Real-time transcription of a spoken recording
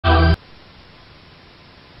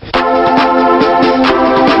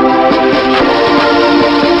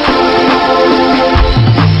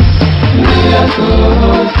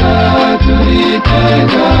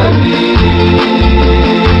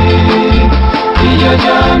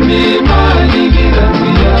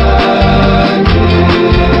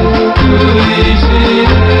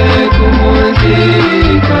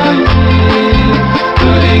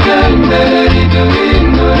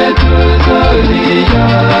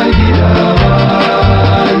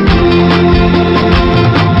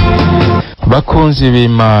Bakunzi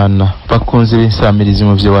b'Imana, bakunzi b'insamirizi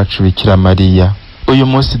mu vy'iwacu Bikira Mariya, uyu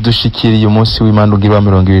munsi dushikiriye umunsi w'Imana ugira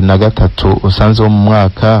 23 usanzwe wo mu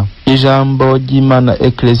mwaka. Ijambo ry'Imana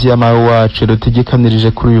Ecclesia mawe wacu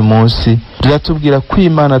rutegekanirije kuri uyu munsi riratubwira ko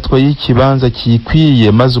Imana twaye ikibanza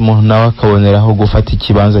kiyikwiye, maze umuntu nawe akaboneraho gufata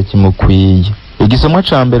ikibanza kimukwiye. Igisomwa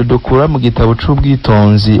ca mbere dukura mu gitabo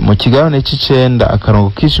c'ubwitonzi mu kigabane c'9 akarongo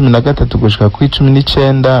k'13 gushika ku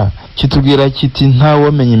 19 kitubwira kiti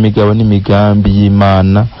ntawomenya imigabo n'imigambi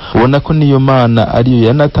y'Imana, ubona ko niyo Mana ariyo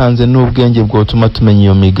yanatanze n'ubwenge bwotuma tumenya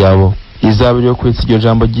iyo migabo. Izaburi yo kwitsa iryo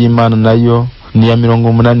jambo ry'Imana nayo ni ya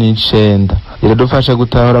 89. Iradufasha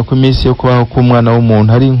gutahura ku iminsi yo kubaho k'umwana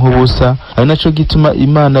w'umuntu ari nk'ubusa, ari naco gituma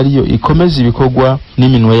Imana ariyo ikomeza ibikorwa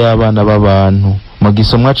n'iminwe y'abana b'abantu. Mu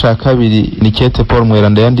gisomwa ca kabiri ni kete Paul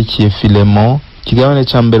Mweranda yandikiye Filemon kigabane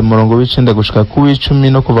ca mbere murongo w'icenda gushika ku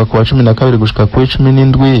 10 no kuva ku 12 gushika ku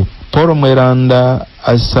 17. Paul Mweranda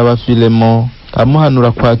asaba Filemon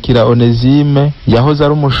amuhanura kwakira Onesime yahoze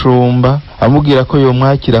ari umushumba, amubwira ko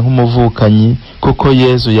yomwakira nk'umuvukanyi kuko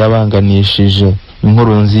Yezu yabanganishije.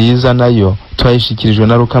 Inkuru nziza nayo twayishikirijwe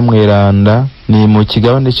na Luka Mweranda ni mu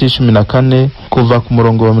kigabane c'14 kuva ku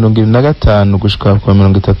murongo wa 25 gushika ku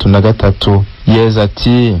 33. Yezu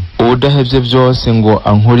ati udahevye vyose ngo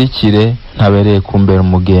ankurikire ntabereye kumbera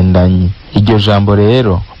umugendanyi. Iryo jambo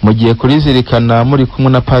rero mugiye kurizirikana muri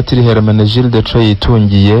kumwe na Padiri Helménégilde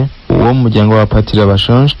Coyitungiye uwo mu muryango wa Padiri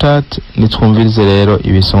Abashonstadt. Nitwumvirize rero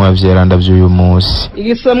ibisomwa vyeranda vy'uyu munsi.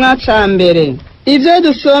 Igisomwa ca mbere, ivyo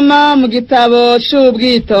dusoma mu gitabo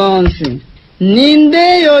c'ubwitonzi.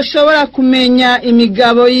 Ninde yoshobora kumenya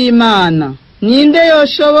imigabo y'Imana? Ninde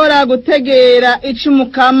yoshobora gutegera ico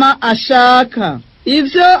Umukama ashaka?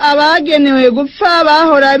 Ivyo abagenewe gupfa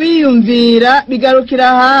bahora biyumvira bigarukira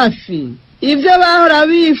hafi, ivyo bahora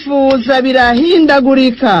bifuza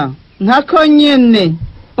birahindagurika. Nkako nyene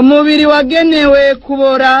umubiri wagenewe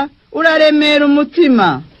kubora uraremera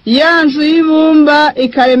umutima, yanzu y'ibumba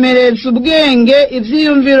ikaremereza ubwenge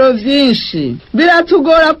ivyiyumviro vyinshi.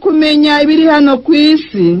 Biratugora kumenya ibiri hano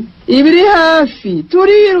kw'isi, ibiri hafi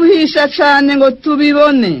turiruhisha cane ngo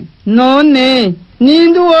tubibone. None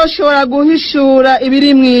ninde woshobora guhishura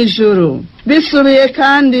ibiri mw'ijuru? Bisubiye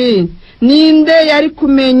kandi ninde yari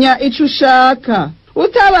kumenya ico ushaka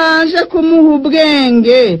utabanje kumuha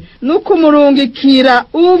ubwenge n'ukumurungikira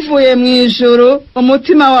uvuye mw'ijuru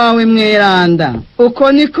umutima wawe mweranda?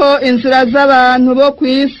 Uko niko inzira z'abantu bo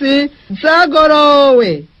kw'isi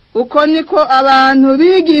zagorowe, uko niko abantu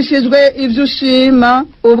bigishijwe ivyo ushima,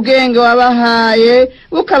 ubwenge wabahaye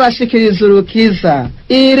bukabashikiriza urukiza.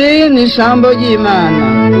 Iri ni ijambo ry'Imana.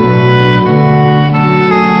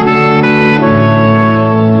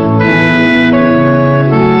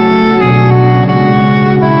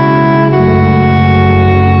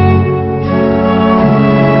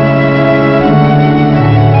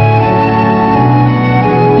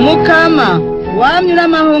 Mukama wamyura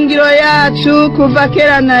amahungiro yacu kuva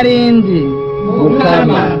kera narindi.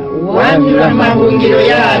 Mukama wamyura amahungiro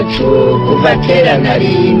yacu kuva kera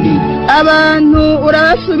narindi. Abantu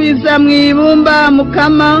urabasubiza mw'ibumba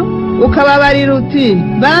Mukama, ukababarira uti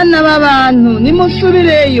bana b'abantu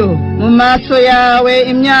nimusubireyo. Mu maso yawe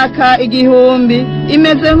imyaka 1000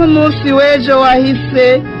 imeze nk'umunsi w'ejo wahise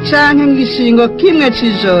canke nk'ishingo kimwe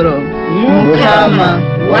c'ijoro. Mukama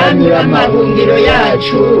wamyura amahungiro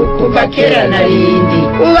yacu kuva kera narindi.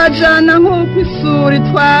 Ubajana nk'uko isuri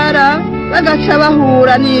itwara bagaca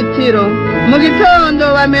bahura n'itiro. Mu gitondo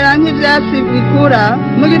bamera nk'ivyatsi bikura,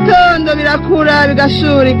 mu gitondo birakura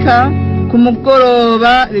bigashurika, ku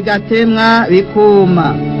mugoroba bigatemwa bikuma.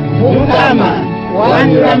 Mukama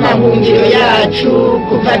wamyura amahungiro yacu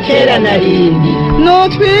kuva kera narindi.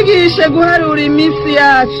 Nutwigishe guharura iminsi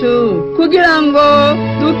yacu kugira ngo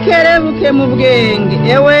dukerebuke mu bwenge.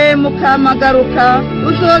 Ewe Mukama garuka,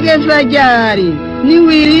 uzogeza ryari?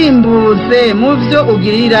 Niwirimbuze mu vyo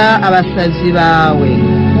ugirira abasazi bawe.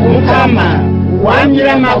 Mukama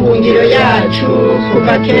wamyura amahungiro yacu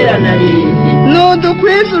kuva kera narindi.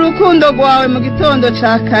 Nudukwiza urukundo rwawe mu gitondo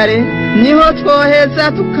ca kare, niho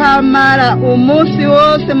twoheza tukamara umunsi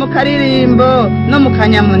wose mu karirimbo no mu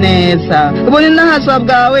kanyamuneza. Ubu ni n'ahazwa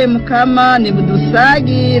bwawe Mukama,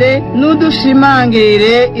 nibudusagire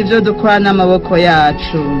nudushimangire ivyo dukora n'amaboko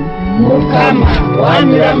yacu. Mukama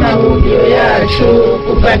wamyura amahungiro yacu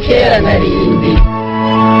kuva kera narindi.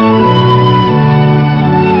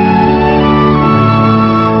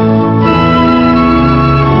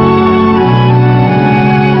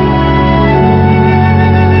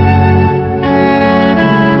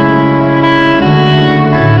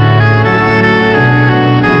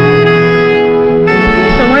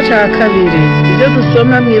 ca kabiri, ivyo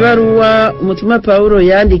dusoma mw'ibaruwa umutumwa Pawulo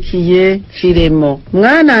yandikiye Filemo.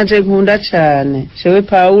 Mwananje nkunda cane, jewe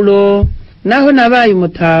Pawulo, naho nabaye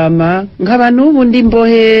umutama nkaba n'ubu ndi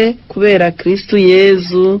mbohe kubera Kristu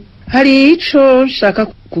Yezu, hari ico nshaka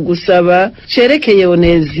kugusaba cerekeye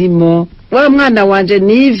Onezimo, wa mwana wanje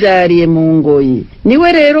nivyariye mu ngoyi.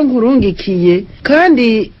 Niwe rero nkurungikiye,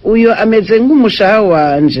 kandi uyo ameze nk'umushaha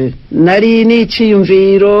wanje. Nari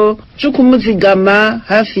n'iciyumviro co kumuzigama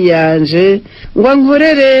hafi yanje ngo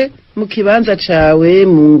ankorere mu kibanza cawe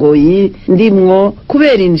mu ngoyi ndimwo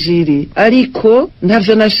kubera injiri, ariko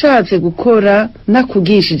ntavyo nashatse gukora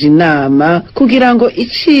nakugishije inama, kugira ngo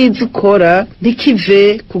iciza ukora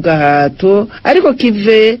ntikive ku gahato ariko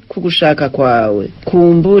kive ku gushaka kwawe.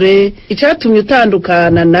 Kumbure icatumye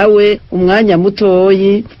utandukana nawe umwanya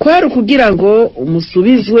mutoyi kwari kugira ngo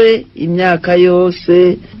umusubizwe imyaka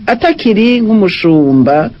yose atakiri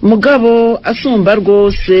nk'umushumba, mugabo asumba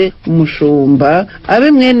rwose umushumba,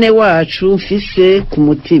 abe mwene wacu mfise ku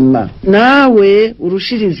mutima. Nawe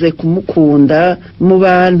urushirize kumukunda mu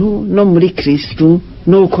bantu no muri Kristu.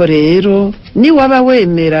 Nuko rero niwaba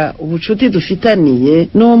wemera ubucuti dufitaniye,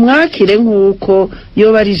 numwakire nk'uko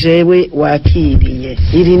yoba ari jewe wakiriye.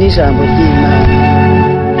 Iri ni ijambo ry'Imana.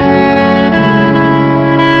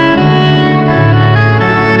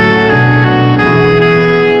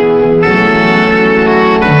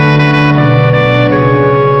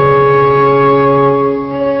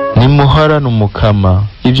 Nimuharane umukama.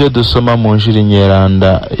 Ivyo dusoma mu Njiri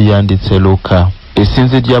nyeranda yanditse Luka.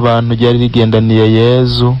 Isinzi ry'abantu ryari rigendaniye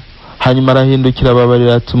Yezu, hanyuma arahindukira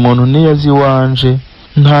ababarira ati, umuntu niyazi wanje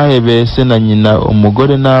ntahebe se na nyina,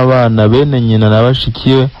 umugore n'abana bene nyina na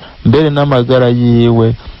bashikiwe, mbere n'amagara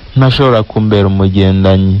yiwe, ntashobora kumbera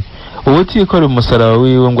umugendanyi. Ubutikora umusaraba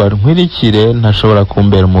wiwe ngo ankwirikire ntashobora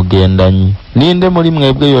kumbera umugendanyi. Ninde muri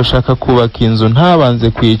mwebwe yoshaka kubaka inzu ntabanze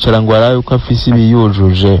kwicara ngo arabe uko afise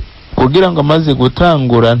ibiyujuje, kugira ngo amaze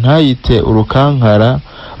gutangura ntayite urukankara?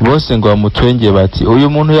 Bose ngo bamutwenge bati, uyu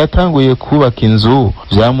muntu yatanguye kubaka inzu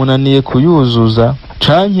vyamunaniye kuyuzuza.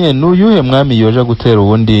 Canke n'uyuhe mwami yoja gutera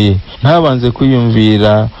ubundi ntabanze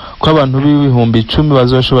kwiyumvira ko abantu b'ibihumbi 10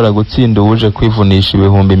 bazoshobora gutsinda uwuje kwivunisha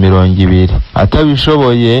ibihumbi 200?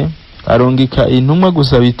 Atabishoboye arungika intumwa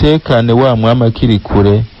gusaba itekane wa mwami akiri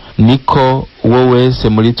kure. Niko uwo wese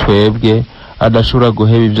muri twebwe adashobora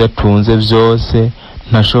guheba ivyo atunze vyose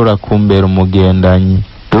ntashobora kumbera umugendanyi.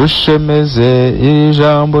 Dushemeze iri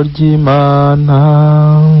jambo ry'Imana.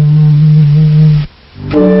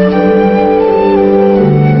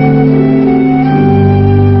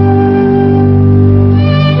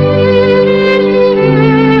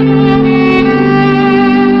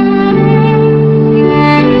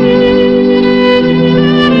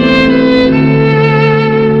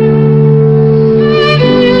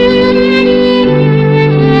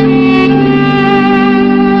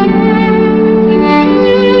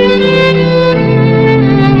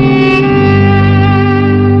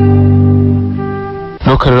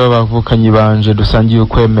 Rero bavukanyi banje dusangiye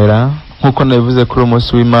ukwemera, nkuko nabivuze kuri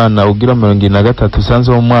umunsi w'Imana ugira 23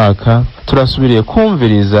 usanze mu mwaka, turasubiriye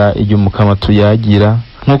kumviriza igihe umukama tuyagira,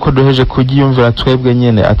 nkuko duheje kugiyumvira twebwe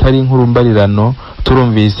nyene atari inkuru mbarirano.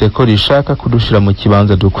 Turumvise ko rishaka kudushira mu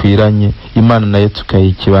kibanza dukwiranye, Imana nayo tukayiha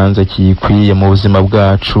ikibanza kiyikwiye mu buzima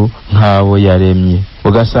bwacu nk'abo yaremye.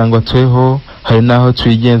 Ugasanga tweho hari naho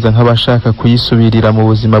twigenza nk'abashaka kuyisubirira mu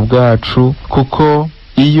buzima bwacu, kuko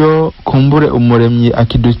iyo kumbure umuremyi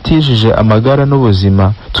akidutishije amagara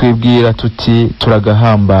n'ubuzima, twibwira tuti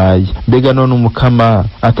turagahambaye. Mbega none umukama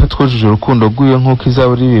atatwujuje urukundo rw'iyo nk'uko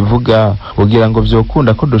Izaburi bivuga, ugira ngo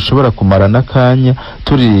vyokunda ko dushobora kumara n'akanya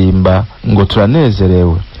turirimba ngo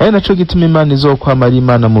turanezerewe? Ari naco gituma Imana izokwama ari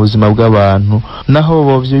Imana mu buzima bw'abantu, naho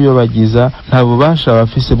bo vyoyobagiza nta bubasha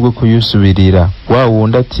bafise bwo kuyusubirira. Wa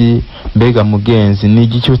wundi ati, mbega mugenzi ni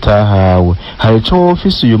igiki utahawe? Hari ico wowe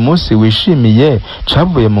ufise uyu munsi wishimiye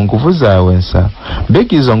cavuye mu nguvu zawe nsa?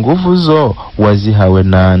 Mbega izo nguvu zo wazihawe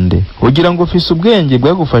nande? Ugira ngo ufise ubwenge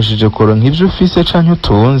bwagufashije kuronka ivyo ufise canke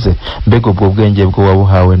utunze? Mbega ubwo bwenge bwo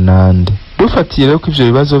wabuhawe nande? Dufatiye rero ko ivyo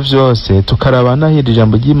bibazo vyose tukarabana hiri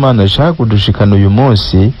ijambo ry'Imana rishaka kudushikana uyu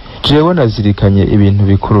munsi, jewe nazirikanye ibintu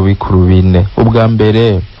bikuru bine. Ubwa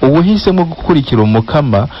mbere, ubuhisemwo gukurikira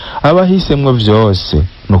umukama, abahisemwo vyose,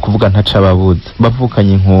 no kuvuga ntaca ababuza,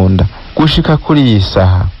 bavukanye inkunda. Gushika kuri iyi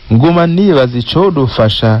saha nguma nibaza ico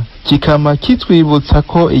dufasha kikama kitwibutsa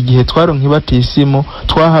ko igihe twaronka ibatisimu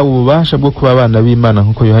twahawe ububasha bwo kuba abana b'Imana,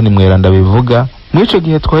 nkuko Yohani Mweranda bivuga. Mwico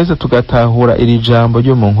gihe twaheze tugatahura iri jambo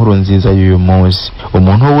ryo mu nkuru nziza y'uyu munsi.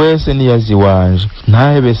 Umuntu wese niyazi wanje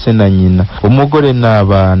ntahebe se na nyina, umugore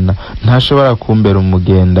n'abana, ntashobora kumbera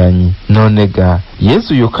umugendanyi. None ga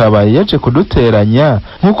Yezu yukabaye yaje kuduteranya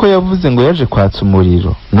nkuko yavuze ngo yaje kwatsa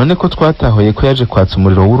umuriro. None ko twatahoye ko yaje kwatsa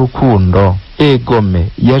umuriro w'urukundo. Egome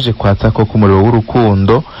yaje kwatsa ko kumuriro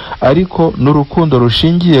w'urukundo, ariko n'urukundo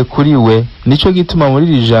rushingiye kuri we. Nico gituma muri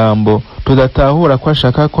iri jambo tudatahura ko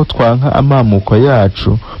ashaka ko twanka amamuko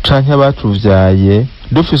yacu canke abatuvyaye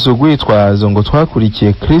dufise urwitwazo ngo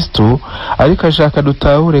twakurikiye Kristo, ariko ashaka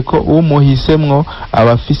dutahure ko Umuhisemwo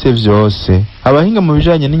abafise vyose. Abahinga mu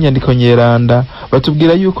bijanye n'inyandiko nyeranda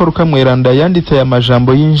batubwira yuko Luka mweranda yanditse aya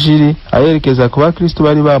majambo y'injiri ayerekeza ku bakristo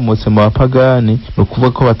bari bamutse mu bapagani,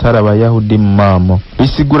 nukuvuga ko batari abayahudi mu mamo.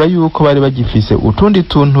 Bisigura yuko bari bagifise utundi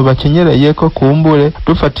tuntu bakenyereye ko kumbure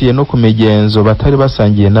dufatiye no ku migenzo batari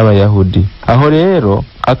basangiye n'abayahudi. Aho rero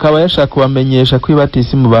akaba yashaka kubamenyesha ko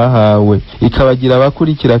ibatisimu bahawe ikabagira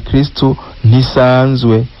abakurikira Kristo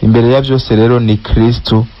ntisanzwe. Imbere ya vyose rero ni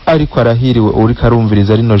Kristo, ariko arahiriwe uriko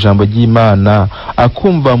arumviriza rino jambo ry'Imana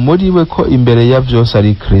akumva muri we ko imbere ya vyose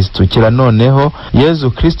ari Kristo. Kira noneho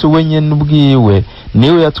Yezu Kristo wenyene ubwiwe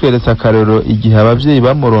niwe yatweretse akarero igihe abavyeyi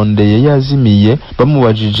bamurondeye yazimiye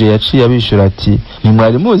bamubajije, yaciye abishura ati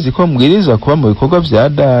ntimwari muzi ko mbwiriza kuba mu bikorwa vya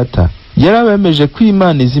Data. Yarabemeje ko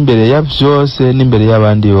Imana izi imbere ya vyose n'imbere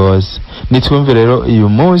y'abandi bose. Nitwumve rero uyu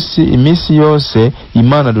munsi imisi yose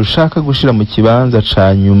Imana dushaka gushira mu kibanza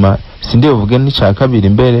ca nyuma, sindi uvuge ni ca kabiri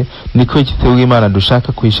imbere, niko ikitebwa Imana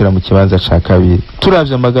dushaka kwishira mu kibanza ca kabiri.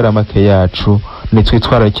 Turavye amagara make yacu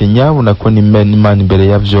nitwitwararike nyabuna ko Imana imbere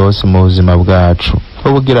ya vyose mu buzima bwacu.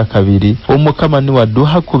 Ubugira kabiri, umukama ni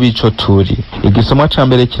waduha kubico turi. Igisomwa ca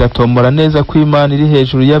mbere kiratombora neza ko Imana iri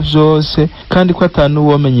hejuru ya vyose kandi ko atanu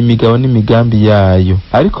womenya imigabo n'imigambi yayo.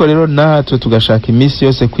 Ariko rero natwe tugashaka imisi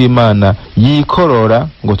yose ko Imana yikorora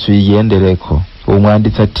ngo tuyigendereko.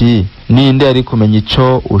 Umwanditsi ati ninde ari kumenya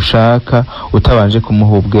ico ushaka utabanje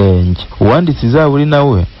kumuha ubwenge. Uwanditsi Zaburi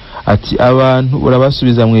nawe ati abantu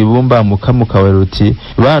urabasubiza mu ibumba mukamukawe ruti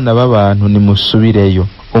bana b'abantu nimusubireyo.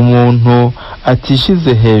 Umuntu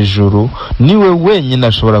atishize hejuru niwe wenyine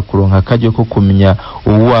ashobora kuronka akaryo ko kumenya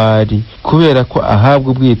uwari, kubera ko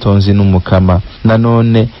ahabwa ubwitonzi n'umukama.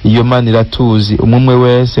 Nanone iyo Mana iratuzi umwe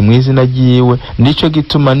wese mu izina ryiwe, nico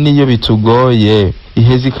gituma niyo bitugoye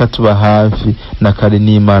iheze ikatuba hafi na kare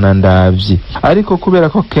n'Imana ndavyi. Ariko kubera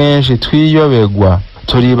ko kenshi twiyobegwa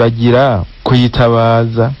turibagira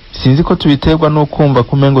kuyitabaza, sinzi ko tubiterwa no kumva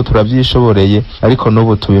kumengo turavyishoboreye, ariko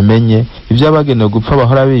n'ubu tubimenye ivyabagenewe gupfa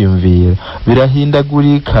bahora biyumvira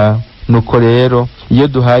birahindagurika. Nuko rero iyo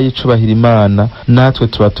duhaye icubahira Imana natwe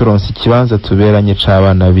tuba turonse ikibanza tuberanye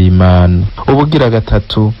c'abana b'Imana. Ubugira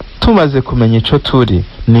gatatu, tumaze kumenya ico turi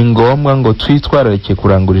ni ngombwa ngo twitwararike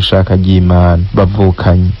kurangura ishaka ry'Imana.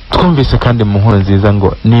 Bavukanye twumvise kandi mu nkuru nziza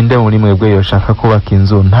ngo ninde muri mwebwe yoshaka kubaka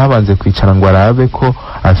inzu ntabanze kwicara ngo arabe ko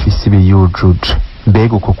afise ibiyujuje.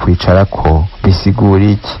 Mbega uko kwicara ko bisigura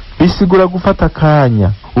iki? Bisigura gufata akanya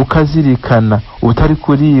ukazirikana utari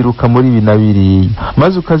kuriruka muri binabiriye,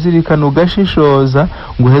 maze ukazirikana ugashishoza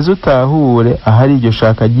ngo uheze utahure ahari iryo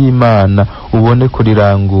shaka ry'Imana ubone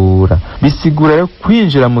kurirangura. Bisigura rero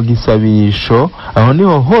kwinjira mu gisabisho, aho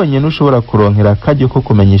niho honyene ushobora kuronkera akaryo ko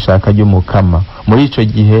kumenya ishaka ry'umukama. Muri ico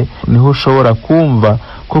gihe niho ushobora kumva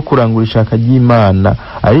ko kurangura ishaka ry'Imana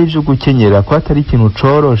ari ivyo gukenyera, ko atari ikintu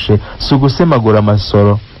coroshe, si ugusemagura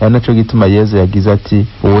amasoro. Naco gituma Yezu yagize ati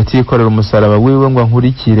uwutikorera umusaraba wiwe ngo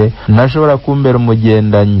nkurikire ntashobora kumbera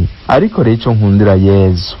umugendanyi. Ariko rero ico nkundira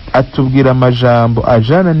Yezu atubwira amajambo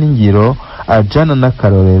ajana n'ingiro, ajana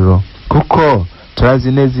n'akarorero, kuko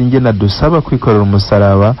turazi neza ingene dusaba kwikorera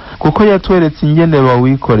umusaraba, kuko yatweretse ingene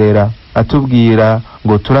bawikorera. Atubwira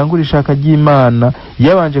ngo turangure ishaka ry'Imana,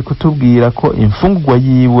 yabanje kutubwira ko imfungurwa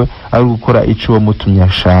yiwe ari gukora ico mutumye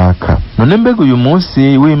ashaka. None mbega uyu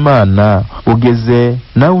munsi w'Imana ugeze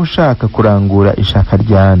nawe ushaka kurangura ishaka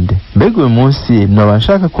ryande? Mbega uyu munsi noba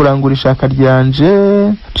nshaka kurangura ishaka ryanje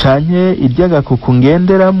canke iry'agakuku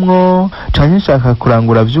ngenderamwo, canke nshaka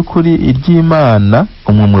kurangura vy'ukuri iry'Imana?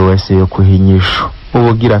 Umwe wese yo kuhinyisho.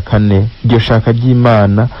 Ubugira kane, iryo shaka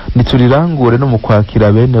ry'Imana niturirangure no mu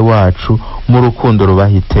kwakira bene wacu mu rukundo rubaha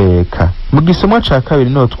iteka. Mu gisomwa ca kabiri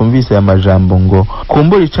niho twumvise aya majambo ngo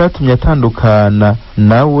kumbura icatumye atandukana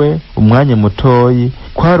nawe umwanya mutoyi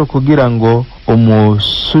kwari kugira ngo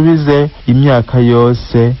umusubize imyaka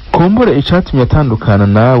yose. Kumbure icatumye atandukana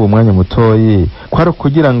nawe umwanya mutoyi kwari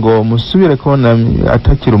kugira ngo musubire kubona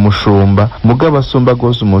atakira umushumba, mugabo asumba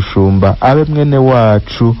gose umushumba, abe mwene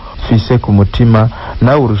wacu fise ku mutima,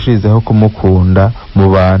 nawe urushizeho kumukunda mu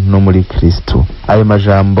bantu muri Kristo. Ayo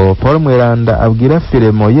majambo Paul Mweranda abwira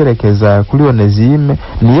Filemo yerekeza kuri Onezime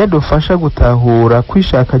niyo dufasha gutahura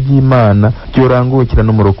kwishaka ry'Imana ryorangukira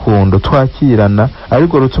no mu rukundo twakirana,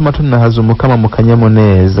 ariko rutuma tunahaza umukama mu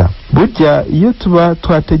kanyamuneza. Burya iyo tuba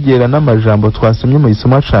twategera n'amajambo twasomye mu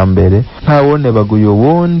isomo ca mbere, ntawone baguye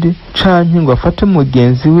uwundi canke ngo afate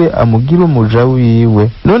mugenzi we amugire umuja wiwe.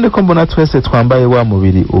 None ko mbona twese twambaye wa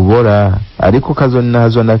mubiri ubora, ariko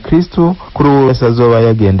kazonahazwa na Kristo kuri uwo wese azoba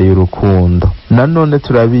yagendeye urukundo. Nanone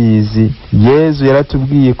turabizi Yezu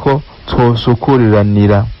yaratubwiye ko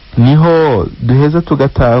twosukuriranira, niho duheza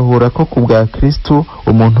tugatahura ko kubwa Kristo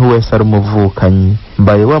umuntu wese ari umuvukanyi.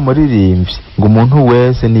 Mbaye wa muririmbyi ngo umuntu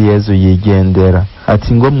wese ni Yezu yigendera,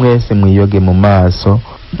 ati ngo mwese mwiyoge mu maso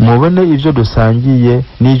mubone ivyo dusangiye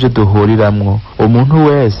n'ivyo duhuriramwo. Umuntu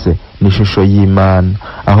wese ni ishusho y'Imana.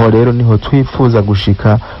 Aho rero niho twifuza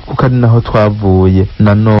gushika, kuko ari naho twavuye.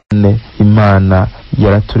 Nanone Imana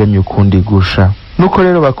yaraturemye ukundi gusha. Nuko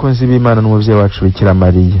rero bakunzi b'Imana n'umuvyeyi wacu Bikira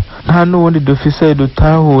Mariya, nta n'ubundi dufise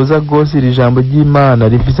dutahuza gose iri jambo ry'Imana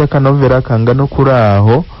rifise akanovera kangana kuri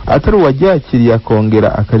aho atari uwaryakiriye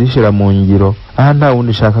akongera akarishira mu ngiro. Aha nta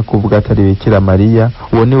wundi shaka kuvuga atari Bikira Mariya.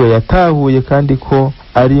 Uwo niwe yatahuye kandi ko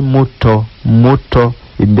ari muto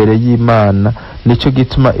imbere y'Imana, nico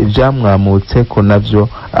gituma ivyamwamutse ko navyo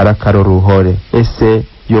arakaroruhore. Ese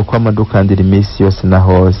yokwama dukandira imisi yose na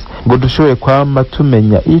hose ngo dushoboye kwama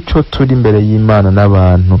tumenya ico turi imbere y'Imana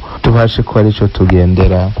n'abantu, tubashe ko ari ico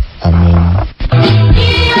tugendera. Amen.